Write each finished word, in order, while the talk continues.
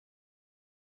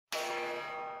What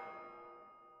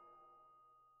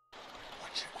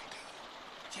should we do?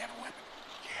 Do you have a weapon?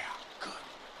 Yeah, good.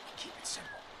 We'll keep it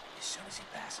simple. As soon as he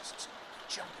passes us, we'll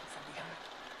jump him from behind.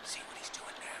 See what he's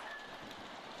doing now.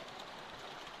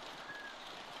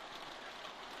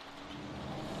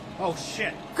 Oh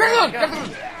shit! Grab the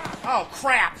gun! Oh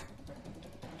crap!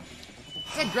 I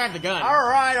said grab the gun.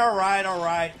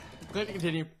 Alright. Click to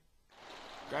continue.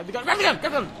 Grab the gun. Grab the gun!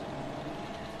 Grab the gun!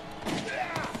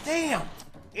 Damn!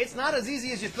 It's not as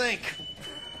easy as you think.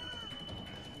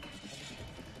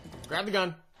 Grab the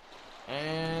gun.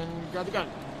 And grab the gun.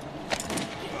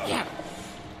 Yeah!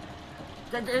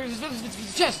 Grab his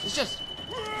chest! His chest!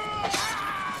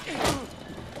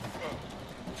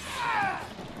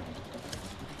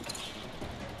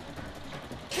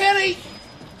 Kenny!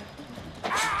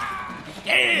 Yeah!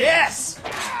 Yes!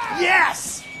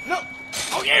 Yes! No!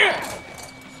 Oh yeah!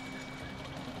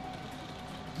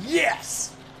 Yes!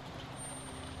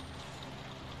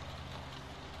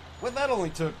 Well, that only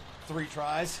took 3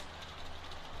 tries.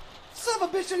 Son of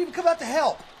a bitch didn't even come out to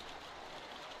help.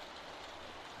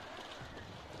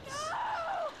 So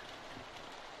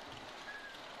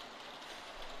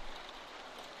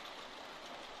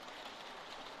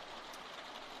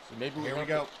maybe Here we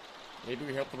go. Maybe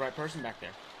we helped the right person back there.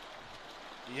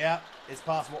 Yeah, it's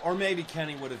possible. Or maybe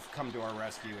Kenny would have come to our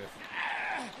rescue if...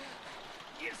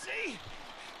 You see?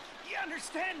 You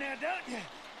understand now, don't you?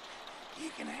 You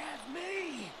can have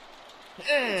me.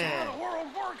 It's how the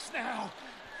world works now.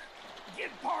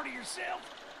 Get part of yourself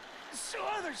so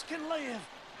others can live.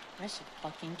 I should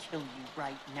fucking kill you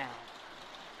right now.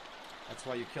 That's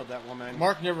why you killed that woman.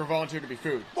 Mark never volunteered to be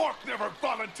food. Mark never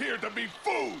volunteered to be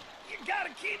food! You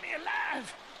gotta keep me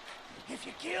alive. If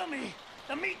you kill me,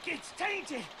 the meat gets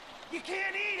tainted. You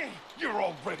can't eat it. You're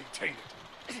already tainted.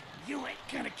 You ain't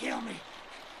gonna kill me.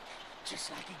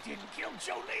 Just like he didn't kill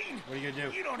Jolene. What are you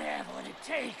gonna do? You don't have what it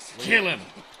takes. Kill him!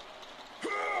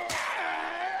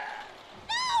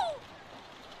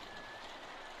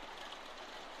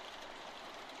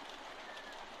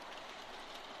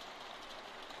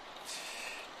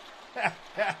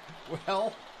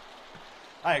 Well,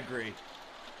 I agree.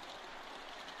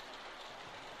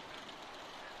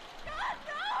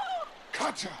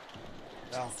 Gotcha!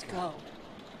 Let's go.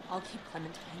 I'll keep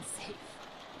Clementine safe.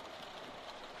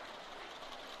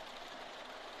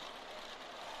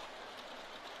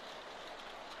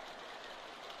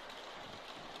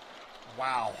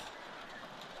 Wow.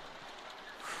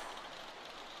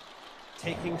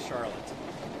 Taking Charlotte.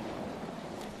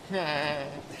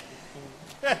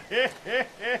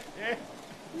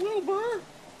 Wilbur!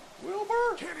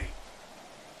 Kenny!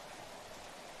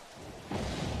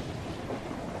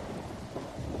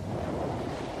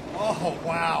 Oh,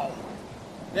 wow.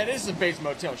 That is the base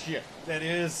motel shit. That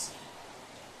is.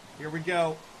 Here we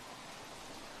go.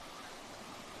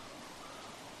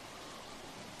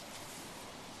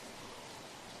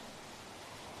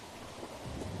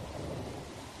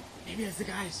 Maybe it's the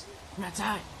guys from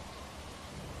outside.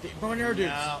 The bow and arrow dudes.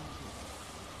 No.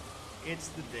 It's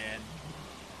the dead.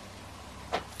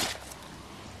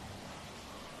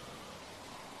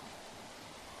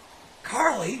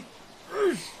 Carly?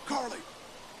 Carly!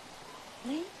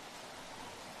 Lee?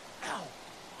 Ow.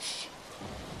 Shh.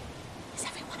 Is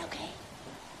everyone okay?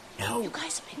 No. You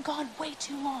guys have been gone way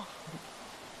too long.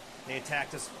 They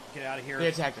attacked us. Get out of here. They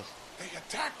attacked us. They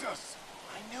attacked us!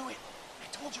 I knew it. I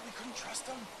told you we couldn't trust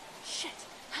them. Shit.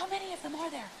 How many of them are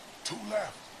there? 2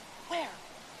 left. Where?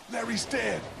 Larry's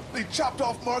dead. They chopped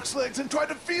off Mark's legs and tried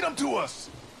to feed him to us.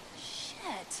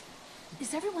 Shit.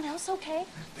 Is everyone else okay?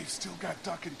 They've still got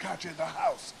Duck and Katja in the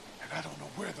house. And I don't know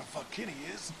where the fuck Kenny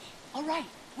is. All right.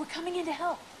 We're coming in to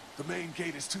help. The main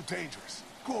gate is too dangerous.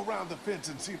 Go around the fence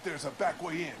and see if there's a back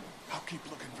way in. I'll keep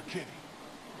looking for Kenny.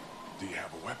 Do you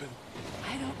have a weapon?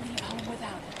 I don't leave home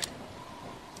without it.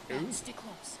 And stick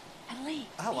close. And Lee,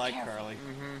 I be like careful. Carly.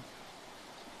 Mm-hmm.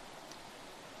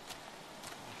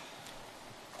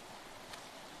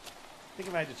 I think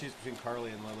if I had to choose between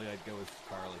Carly and Lily, I'd go with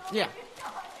Carly. Yeah.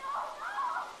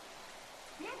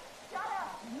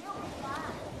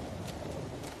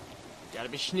 Gotta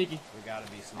be sneaky. We gotta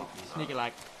be sneaky. Sneaky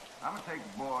like. I'm gonna take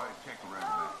the boy, check around a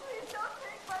bit. Please don't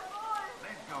take my boy.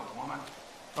 Let's go, woman.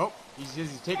 Oh, he says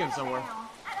he's taking him somewhere. I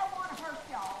don't want to hurt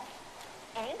y'all.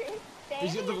 Andy,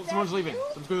 Someone's leaving.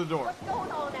 Someone's going to the door. What's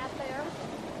going on out there?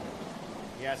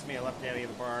 He asked me, I left Daddy in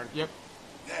the barn. Yep.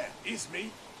 Yeah, it's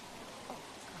me.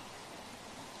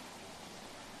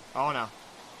 Oh no.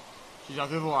 She's out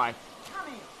through the lie. Come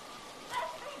here.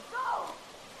 Let me go.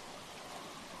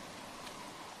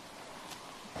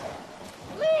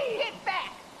 Lee, get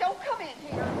back. Don't come in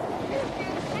here. You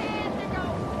just had to go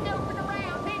snooping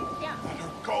around, didn't ya? Let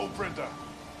her go. Go, Brenda.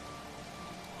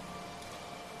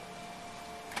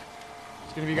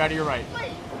 It's gonna be a guy to your right.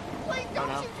 Please, please don't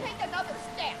no. you take another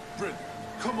step. Brenda,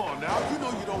 come on now. You know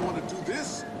you don't want to do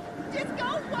this. Just go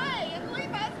away and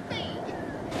leave us be.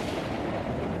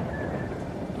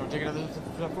 Don't take another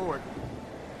step forward.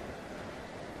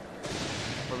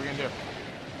 What are we gonna do?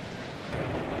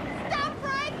 Stop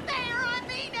right there, I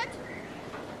mean it.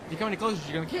 If you come any closer,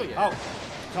 she's gonna kill you. Oh,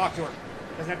 talk to her.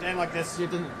 Doesn't have to end like this. See,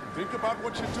 it doesn't. Think about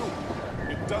what you're doing.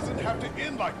 It doesn't have to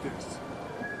end like this.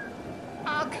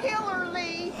 I'll kill her,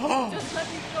 Lee. Just let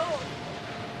me go.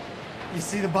 You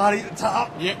see the body at the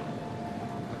top? Yep.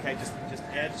 Okay, just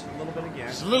edge a little bit again.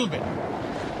 Just a little bit.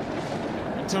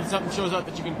 Until something shows up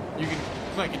that you can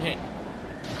click and hit.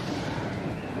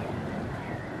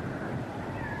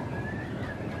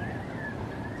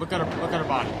 Look at her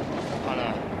body.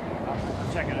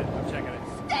 I'm checking it.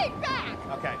 Stay back.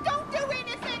 Okay. Don't do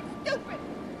anything stupid.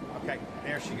 Okay,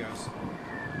 there she goes.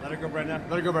 Let her go, Brenda.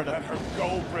 Let her go, Brenda. Let her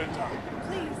go, Brenda.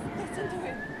 Please, listen to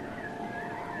him.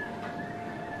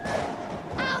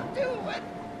 I'll do it.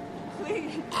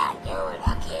 Please. I'll do it.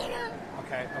 I'll kill her.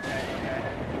 Okay.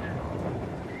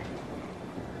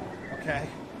 Okay.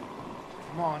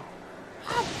 Come on.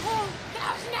 Oh, that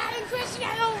was not interesting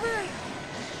over.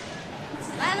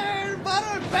 Slather,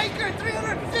 butter, baker,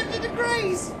 350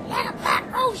 degrees. Like a pot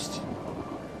roast.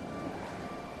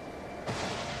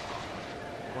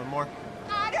 One more.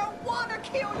 I don't want to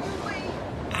kill you, Lee.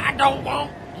 I don't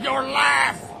want your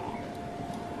life.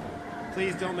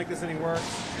 Please don't make this any worse.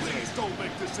 Please don't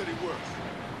make this any worse.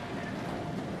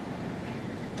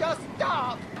 Just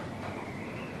stop.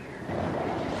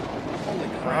 Holy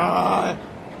crap.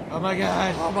 Oh my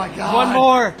god. Oh my god. One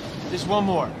more. Just one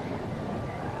more.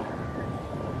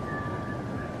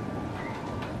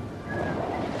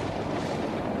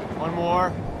 One more.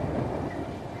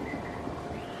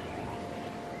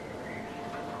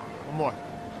 One more.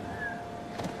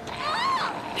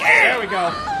 There we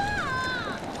go.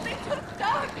 They took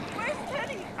Doug. Where's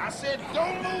Teddy? I said,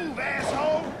 don't move,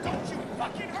 asshole. Don't you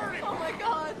fucking hurt him. Oh my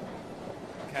god.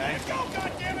 Okay. Go,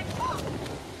 goddammit.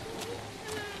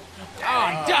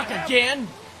 Oh, duck again.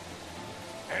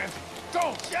 And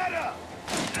don't. Shut up.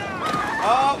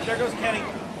 Oh, there goes Kenny.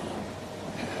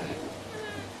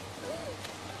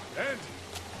 Andy.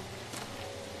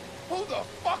 Who the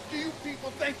fuck do you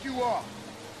people think you are?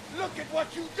 Look at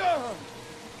what you done.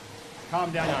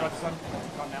 Calm down, you son.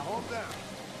 Calm down. Calm down.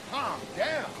 Calm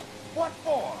down. What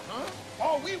for, huh?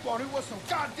 All we wanted was some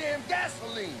goddamn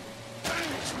gasoline.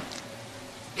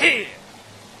 Yeah.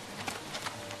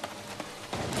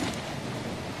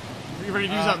 You ready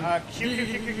to do something?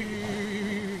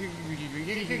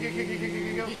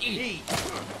 E.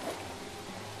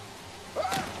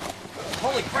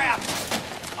 Holy crap!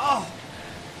 Oh,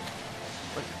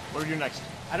 What do we do next?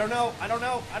 I don't know. Oh!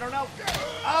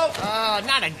 Not It's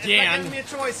not again. giving me a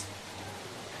choice.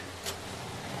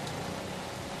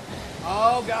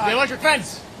 Oh The god. electric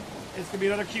fence. It's gonna be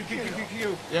another Q.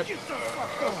 Yep.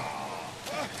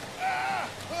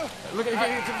 Look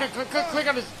at click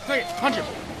on this. Click. Punch him.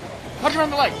 Punch him on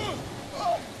the leg.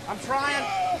 I'm trying.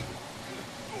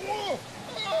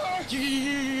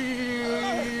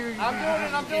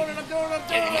 I'm doing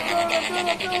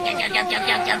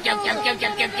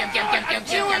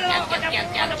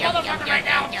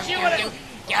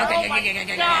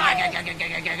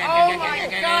Oh my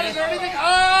god, is there anything?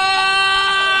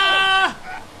 Ah!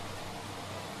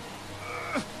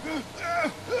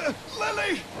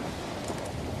 Lily!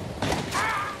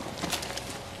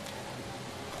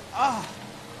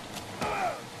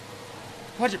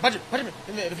 Punch him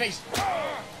in the face.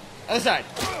 Other side.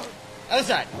 Other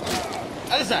side.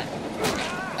 Other side.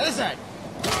 Other side.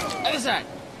 Other side.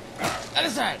 Other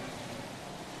side.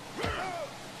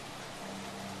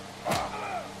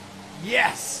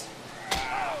 Yes.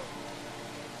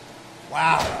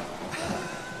 Wow.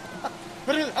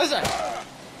 Put him in the other side.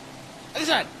 Other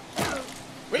side.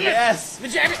 Wait, Yes. the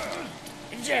jab it.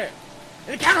 In the chair.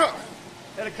 In the counter hook.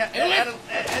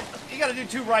 You gotta do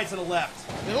two rights and a left.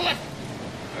 In the left.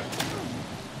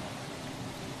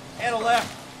 And a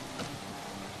left.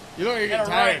 You look like you're And a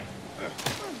getting tired.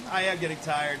 right. I am getting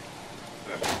tired.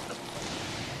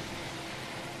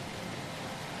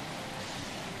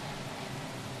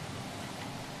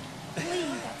 Lee,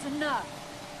 that's enough.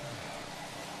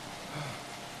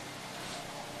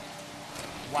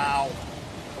 Wow.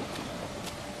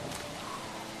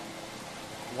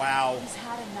 Wow. He's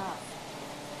had enough.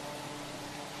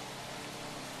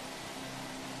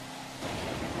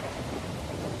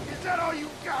 Is that all you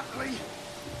got, Lee?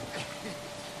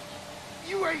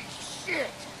 You ain't shit.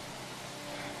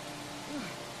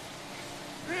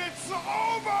 It's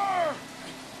over!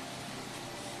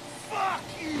 Fuck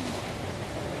you!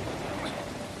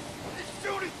 As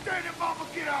soon as Dad and Mama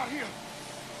get out here,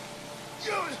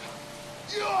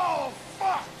 you all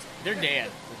fucked! They're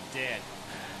dead. They're dead.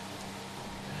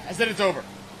 I said it's over.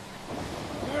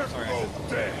 They're both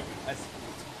dead. They're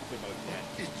both dead.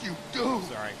 Did you do?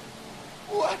 Sorry.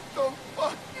 What the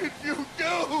fuck did you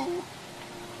do?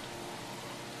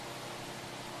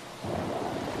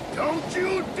 Don't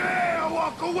you dare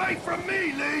walk away from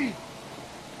me, Lee!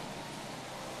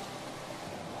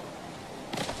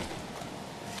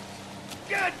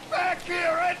 Get back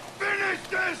here and finish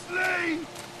this, Lee!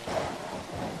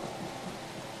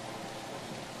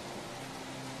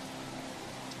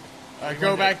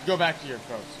 Go back to your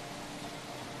post.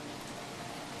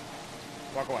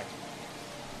 Walk away.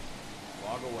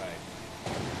 Walk away.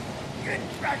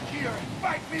 Get back here and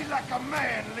fight me like a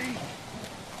man, Lee!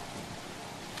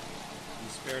 You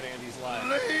spared Andy's life.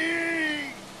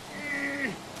 Lee!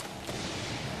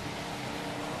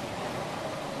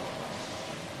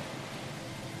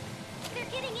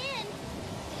 They're getting in.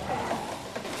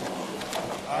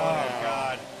 Oh,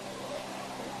 God.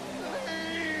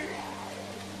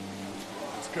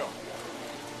 Let's go.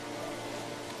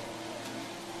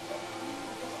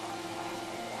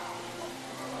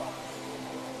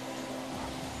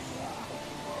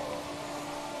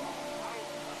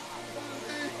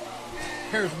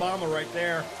 There's Mama right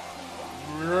there.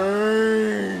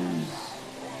 Brains.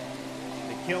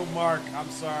 They killed Mark. I'm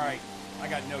sorry. I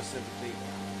got no sympathy.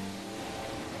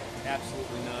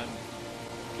 Absolutely none.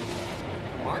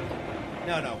 Mark?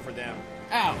 No, for them.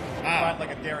 Ow. Not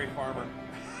like a dairy farmer.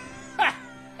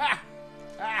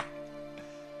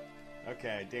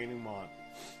 Okay, denouement.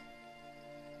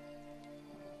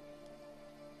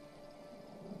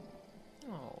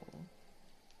 Oh.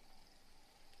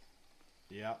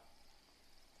 Yep.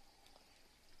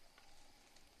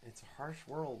 It's a harsh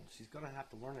world. She's gonna have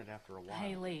to learn it after a while.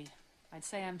 Hey, Lee. I'd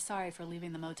say I'm sorry for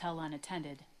leaving the motel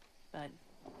unattended, but,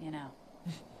 you know.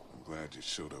 I'm glad you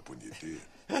showed up when you did.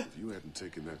 If you hadn't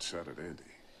taken that shot at Andy,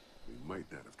 we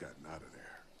might not have gotten out of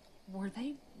there. Were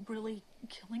they really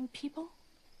killing people?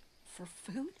 For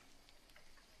food?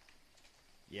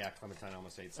 Yeah, Clementine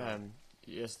almost ate some.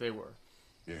 Yes, they were.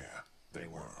 Yeah, they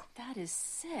were. That is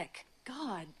sick.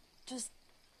 God, just...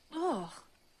 Ugh.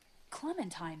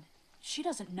 Clementine, she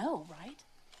doesn't know, right?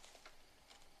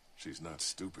 She's not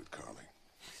stupid, Carly.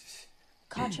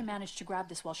 Katja managed to grab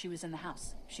this while she was in the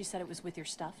house. She said it was with your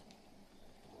stuff.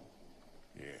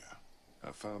 Yeah,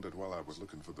 I found it while I was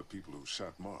looking for the people who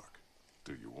shot Mark.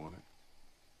 Do you want it?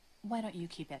 Why don't you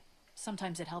keep it?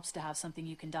 Sometimes it helps to have something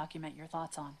you can document your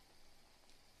thoughts on.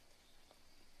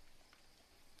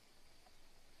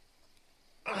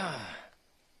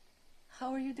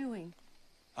 How are you doing?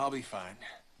 I'll be fine.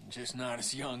 Just not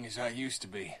as young as I used to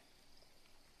be.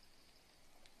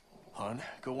 Hon,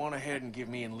 go on ahead and give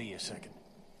me and Lee a second.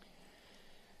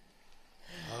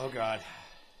 Oh, God.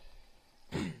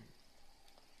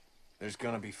 There's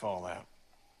gonna be fallout.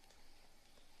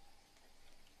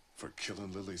 For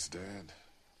killing Lily's dad?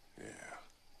 Yeah,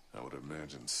 I would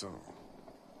imagine so.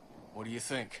 What do you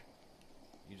think?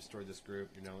 You destroyed this group.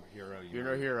 You're no hero. You're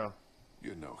no hero.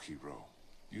 You're no hero.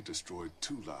 You destroyed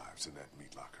 2 lives in that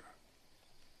meat locker.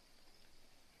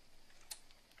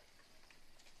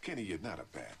 Kenny, you're not a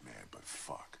bad man, but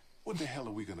fuck. What the hell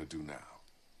are we gonna do now?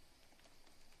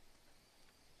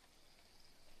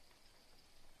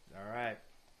 All right.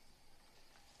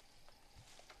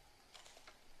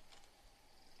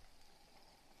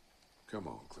 Come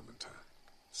on, Clementine.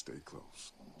 Stay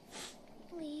close.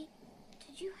 Lee,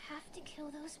 did you have to kill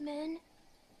those men?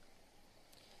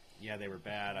 Yeah, they were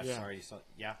bad. I'm Yeah. sorry you saw...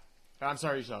 Yeah? I'm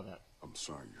sorry you saw that. I'm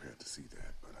sorry you had to see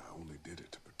that, but I only did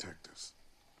it to protect us.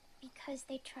 Because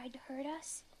they tried to hurt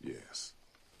us? Yes.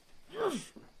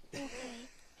 Okay.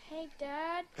 Hey,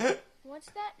 Dad. What's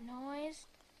that noise?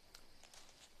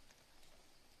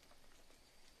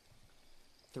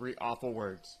 3 awful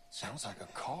words. Sounds like a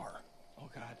car. Oh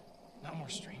God, not more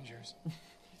strangers.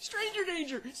 Stranger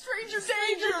danger! Stranger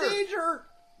danger! Danger!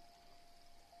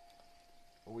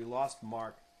 Well, we lost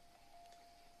Mark.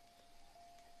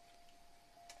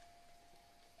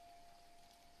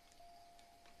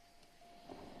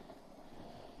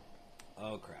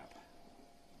 Oh, crap.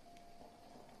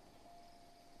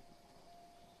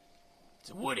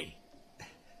 It's Woody.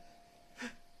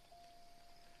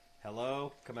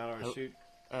 Hello? Come out or shoot.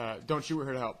 Don't shoot, we're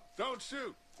here to help. Don't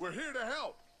shoot! We're here to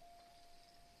help!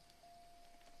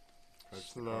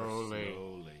 Approach the car Slowly.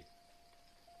 slowly.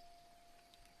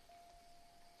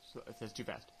 So, that's too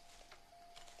fast.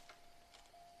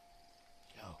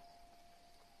 Slow.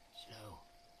 Slow.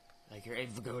 Like your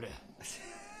egg pagoda. Just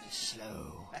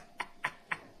slow.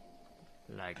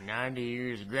 Like 90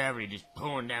 years of gravity just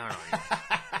pulling down on you.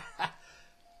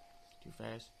 Too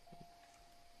fast?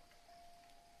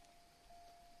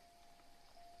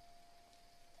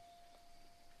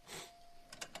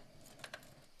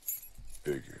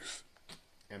 Figures.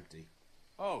 Empty.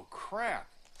 Oh, crap.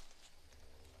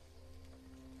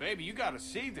 Baby, you gotta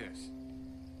see this.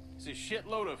 It's a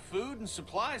shitload of food and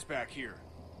supplies back here.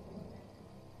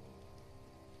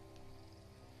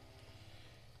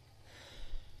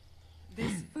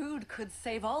 This food could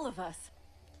save all of us.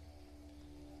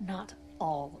 Not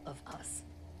all of us.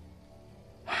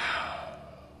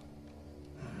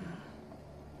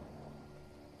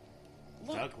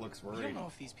 Look, Duck looks we worried. don't know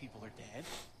if these people are dead.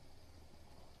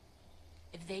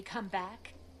 If they come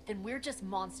back, then we're just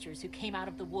monsters who came out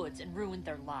of the woods and ruined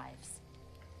their lives.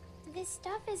 This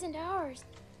stuff isn't ours.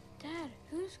 Dad,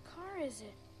 whose car is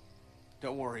it?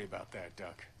 Don't worry about that,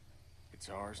 Duck. It's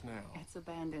ours now. It's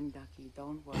abandoned, Ducky.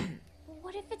 Don't worry.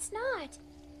 What if it's not?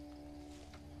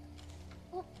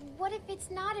 Well, what if it's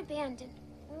not abandoned?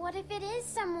 What if it is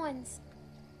someone's?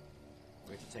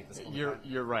 We have to take this one.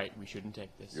 You're right. We shouldn't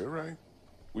take this. You're right.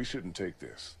 We shouldn't take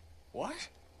this. What?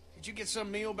 Did you get some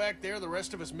meal back there the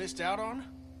rest of us missed out on?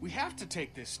 We have to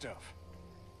take this stuff.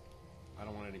 I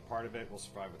don't want any part of it. We'll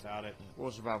survive without it.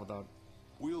 We'll survive without it.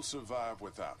 We'll survive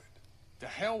without it. The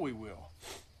hell we will.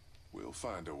 We'll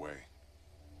find a way.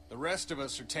 The rest of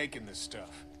us are taking this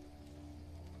stuff.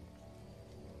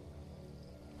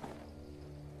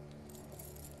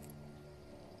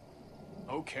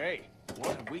 Okay,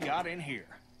 what have we got in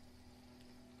here?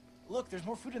 Look, there's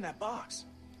more food in that box.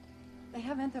 They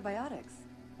have antibiotics.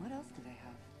 What else do they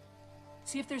have?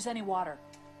 See if there's any water.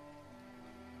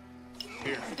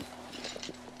 Here.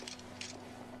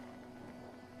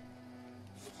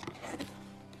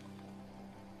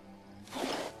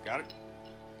 Got it?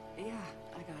 Yeah,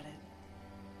 I got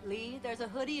it. Lee, there's a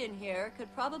hoodie in here.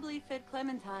 Could probably fit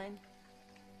Clementine.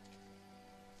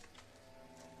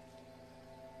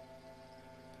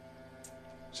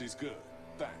 She's good.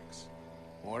 Thanks.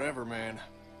 Whatever, man.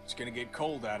 It's gonna get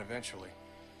cold out eventually.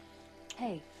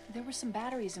 Hey, there were some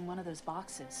batteries in one of those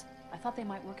boxes. I thought they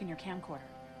might work in your camcorder.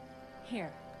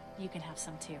 Here, you can have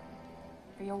some too.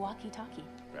 For your walkie-talkie.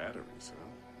 Batteries, huh?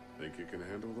 Think you can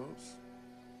handle those?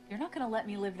 You're not gonna let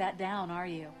me live that down, are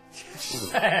you?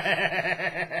 Oh,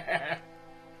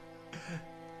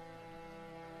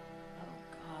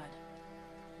 God.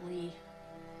 Lee,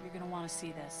 you're gonna want to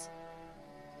see this.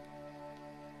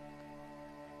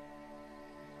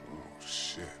 Oh,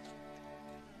 shit.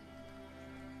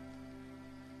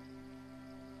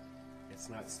 It's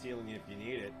not stealing it if you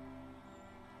need it.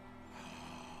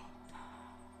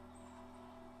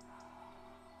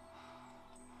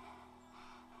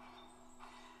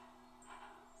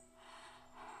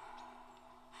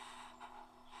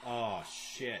 Oh,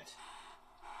 shit.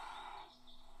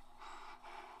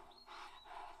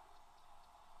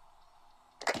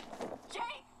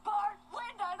 Jake, Bart,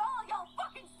 Linda, and all y'all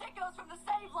fucking sickos from the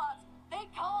save lots. They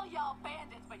call y'all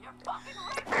bandits, but you're fucking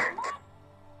raping what?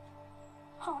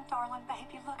 Oh, darling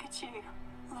baby, look at you.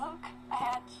 Look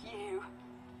at you.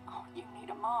 Oh, you need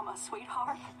a mama,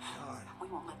 sweetheart. God. We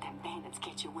won't let them bandits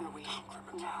get you, will we?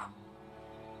 No.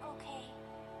 Okay,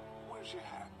 Where's your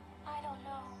hat? I don't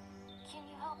know. Can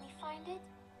you help me find it?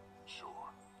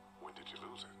 Sure. When did you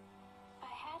lose it?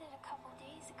 I had it a couple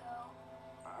days ago.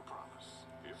 I promise.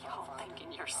 If Y'all I find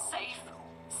thinking it, you're I'll safe? let you know.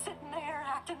 Sitting there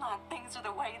acting like things are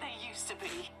the way they used to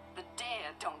be. The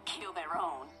dead don't kill their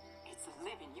own. It's the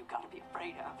living you gotta be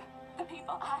afraid of. The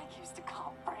people I used to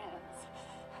call friends.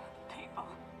 People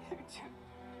who do.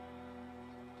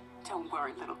 Don't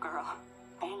worry, little girl.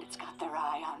 Bandits got their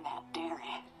eye on that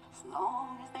dairy. As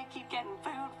long as they keep getting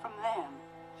food from them,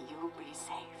 you'll be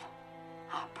safe.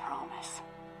 I promise.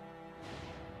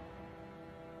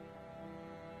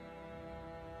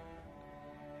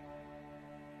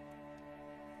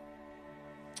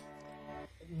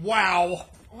 Wow.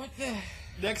 What the?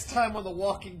 Next time on The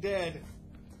Walking Dead.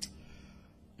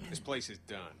 This place is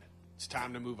done. It's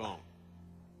time to move on.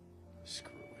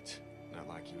 Screw it. Not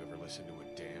like you ever listen to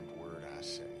a damned word I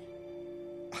say.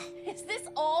 Is this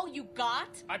all you got?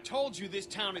 I told you this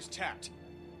town is tapped.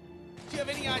 Do you have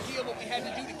any idea what we had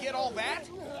to do to get all that?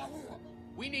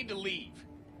 We need to leave.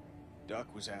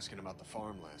 Duck was asking about the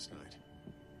farm last night.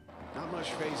 Not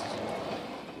much phases yet.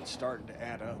 It's starting to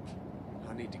add up.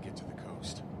 I need to get to the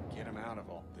coast. Get him out of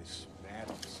all this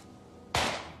madness.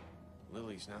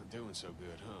 Lily's not doing so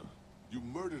good, huh? You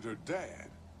murdered her dad.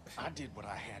 I did what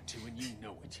I had to, and you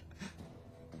know it.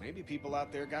 Maybe people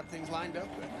out there got things lined up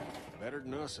better. Better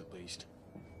than us, at least.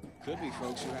 Could be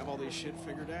folks who have all this shit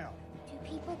figured out. Do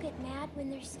people get mad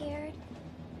when they're scared?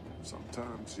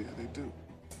 Sometimes, yeah, they do.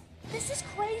 This is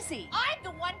crazy. I'm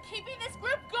the one keeping this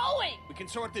group going. We can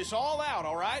sort this all out,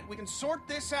 all right? We can sort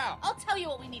this out. I'll tell you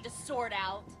what we need to sort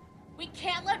out. We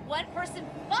can't let one person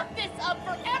fuck this up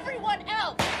for everyone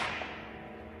else.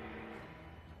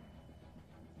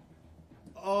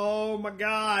 Oh my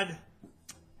god.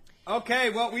 Okay,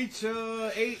 well, we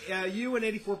you and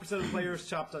 84% of the players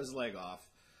chopped his leg off.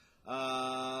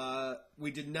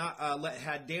 We did not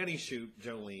had Danny shoot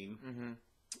Jolene.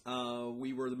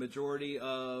 We were the majority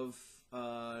of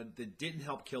that didn't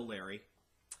help kill Larry.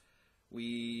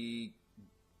 We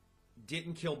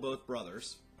didn't kill both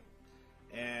brothers,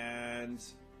 and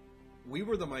we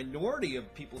were the minority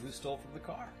of people who stole from the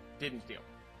car. Didn't steal.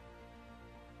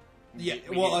 Yeah,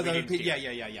 We well, didn't steal.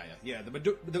 yeah.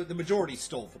 The majority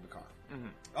stole from the car.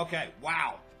 Okay,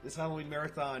 wow. This Halloween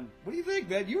marathon. What do you think,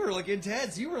 man? You were like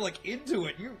intense. You were like into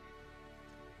it.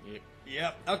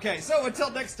 Yep. Okay, so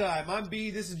until next time, I'm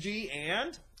B. This is G,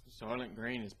 and Soylent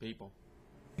Green is people.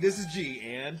 This is G,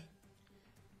 and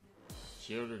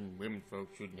Children and women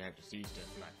folks shouldn't have to see stuff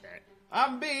like that.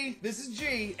 I'm B. This is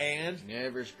G, and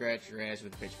Never scratch your ass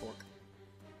with a pitchfork.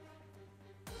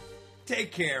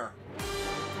 take care.